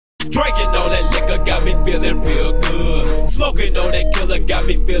Drinking on that liquor got me feeling real good. Smoking on that killer got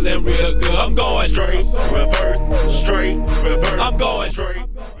me feeling real good. I'm going straight, reverse, straight, reverse. I'm going straight.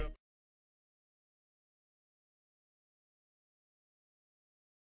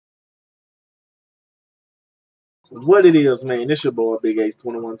 What it is, man, it's your boy Big Ace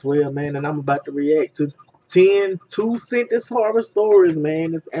 2112, man, and I'm about to react to 10 two-sentence horror stories,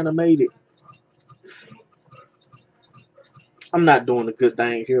 man. It's animated. I'm not doing a good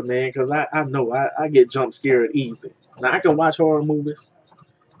thing here, man, because I know I get jump scared easy. Now, I can watch horror movies.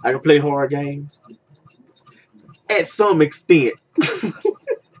 I can play horror games. At some extent.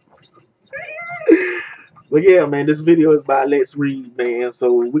 But yeah, man, this video is by Let's Read, man.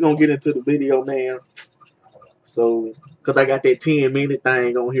 So we're going to get into the video, man. So, because I got that 10-minute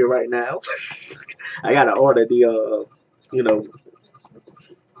thing on here right now. I got to order the, you know,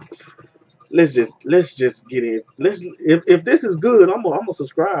 let's just get in. If this is good, I'm gonna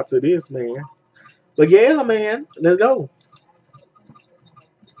subscribe to this, man. But yeah, man, let's go.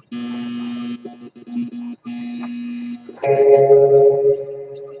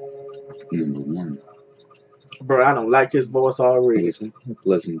 Number 1. Bro, I don't like his voice It already. was like a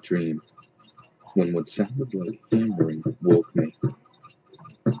pleasant dream when what sounded like hammering woke me.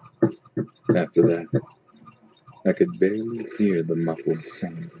 After that, I could barely hear the muffled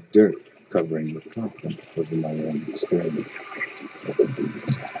sound of dirt covering the coffin over my own screen.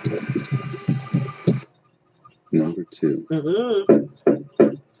 Number 2.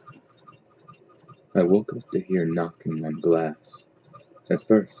 I woke up to hear knocking on glass. At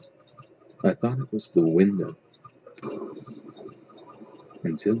first, I thought it was the window,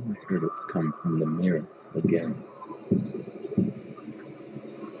 until I heard it come from the mirror again.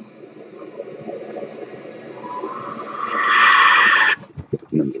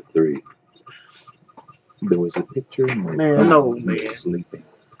 Number 3. There was a picture in my phone when I was sleeping.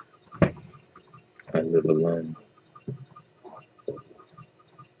 I live alone.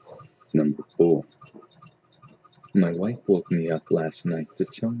 Number 4. My wife woke me up last night to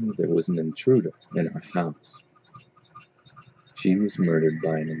tell me there was an intruder in our house. She was murdered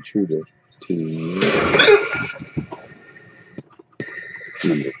by an intruder 2 years ago.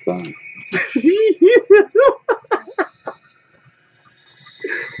 Number 5.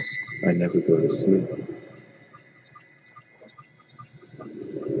 I never go to sleep,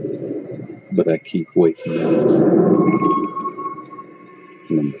 but I keep waking up.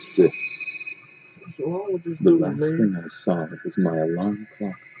 Number 6. The last thing I saw was my alarm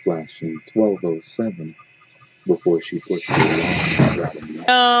clock flashing 12:07 before she pushed the alarm button.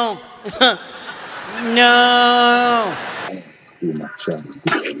 No! No! Through my chest,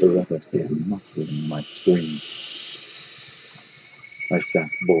 the rubber began muffling my screams. I sat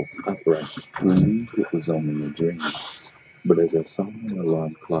bolt upright, knowing it was only a dream. But as I saw my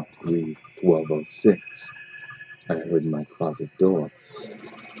alarm clock read 12:06, I heard my closet door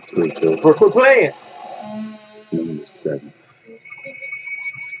creak open. Quit playing. Number 7.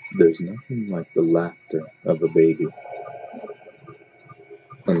 There's nothing like the laughter of a baby,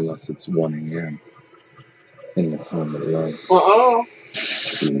 unless it's 1 a.m. in the home alone.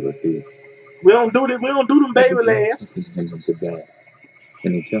 Number 8. We don't do them baby laughs. Taking him into bed,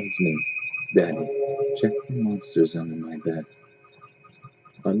 and he tells me, "Daddy, check the monsters under my bed."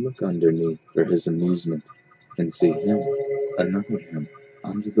 I look underneath for his amusement and see him, another him,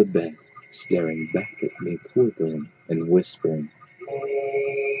 under the bed, staring back at me, quivering and whispering,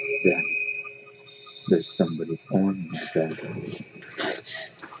 "Daddy, there's somebody on my bed."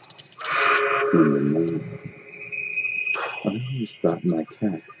 Number 9. I always thought my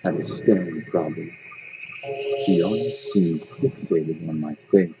cat had a staring problem. She always seemed fixated on my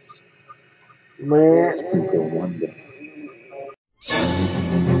face. Man. Until one day.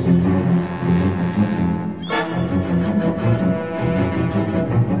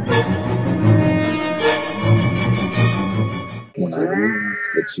 When I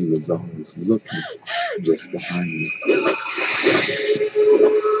realized that she was always looking just behind me.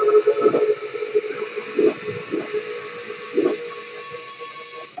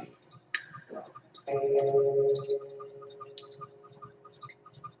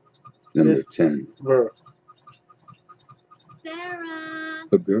 Number 10. Sarah.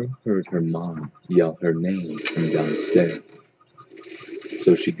 A girl heard her mom yell her name from downstairs.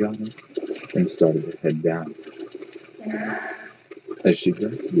 So she got up and started to head down. As she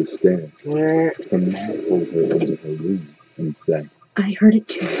got to the stairs, her mom pulled her into her room and said, I heard it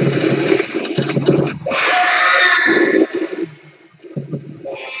too.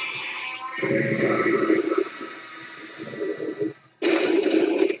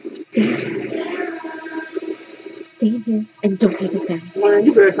 Stay here here and don't make a sound. Man,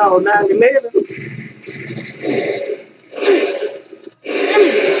 you better call 911.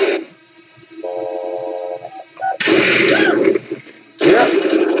 Yep.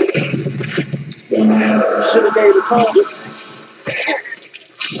 Should have gave the phone.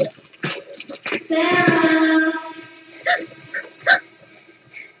 Sarah!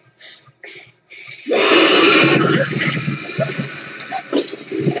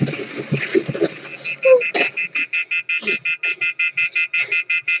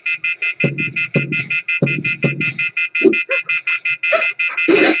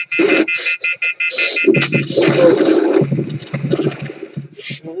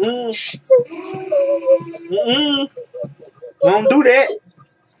 Don't do that.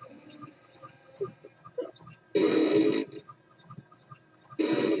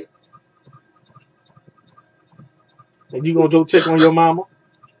 And you gonna go check on your mama?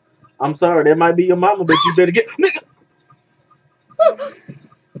 I'm sorry, that might be your mama, but you better get nigga.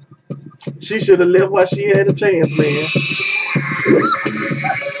 She should have left while she had a chance, man.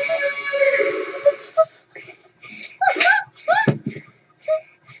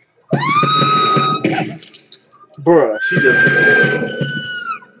 Bruh, she just.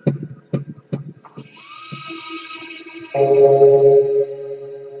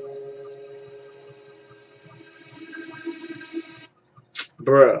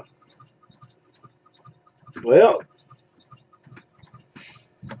 Bruh. Well,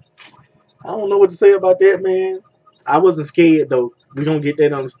 I don't know what to say about that, man. I wasn't scared, though. We don't get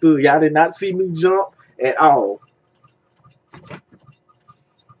that understood. Y'all did not see me jump at all.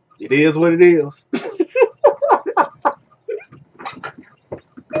 It is what it is.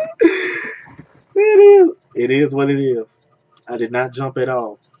 It is what it is. I did not jump at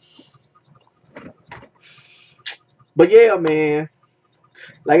all. But yeah, man.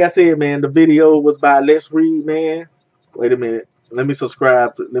 Like I said, man, the video was by Let's Read, man. Wait a minute. Let me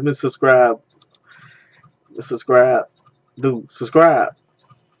subscribe. Dude, subscribe.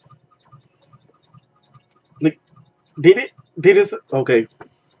 Did it? Okay.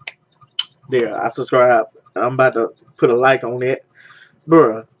 There, I subscribe. I'm about to put a like on that.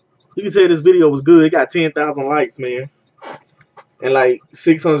 Bruh, you can tell this video was good. It got 10,000 likes, man. And like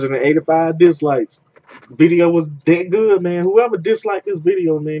 685 dislikes. Video was that good, man. Whoever disliked this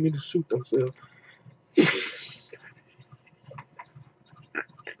video, man, need to shoot themselves.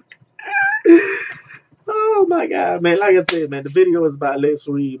 Oh my God, man. Like I said, man, the video is about Let's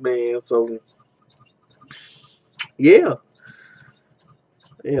Read, man. So yeah.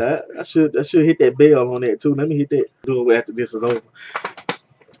 Yeah, I should hit that bell on that too. Let me hit that do it after this is over.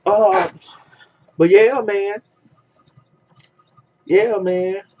 But yeah, man. Yeah,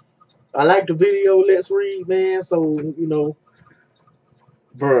 man. I like the video Let's Read, man. So, you know,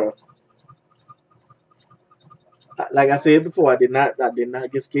 bruh. Like I said before, I did not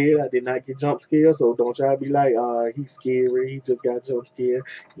get scared. I did not get jump scared. So don't try to be like, he's scary. He just got jump scared.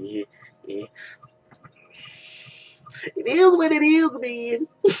 Yeah. It is what it is, man.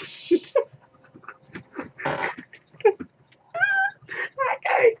 I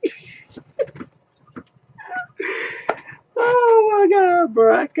can't. Oh my God,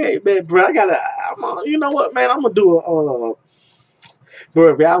 bro! I can't, man, bro. You know what, man? I'm gonna do a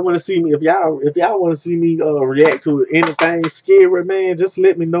bro. If y'all want to see me, if y'all want to see me react to anything scary, man, just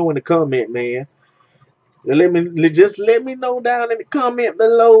let me know in the comment, man. Just let me know down in the comment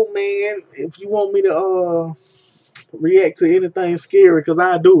below, man. If you want me to react to anything scary, cause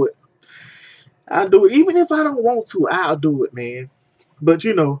I'll do it. I'll do it, even if I don't want to. I'll do it, man. But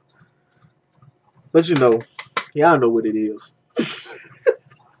you know, y'all know what it is.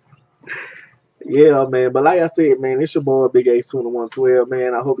 Yeah, man. But like I said, man, it's your boy Big Ace 2112,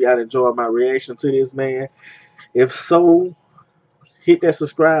 man. I hope y'all enjoyed my reaction to this, man. If so, hit that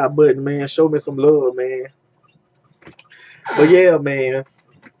subscribe button, man. Show me some love, man. But yeah, man.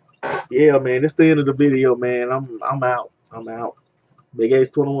 Yeah, man. It's the end of the video, man. I'm out. Big Ace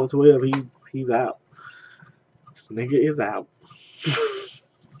 2112. He's out. This nigga is out.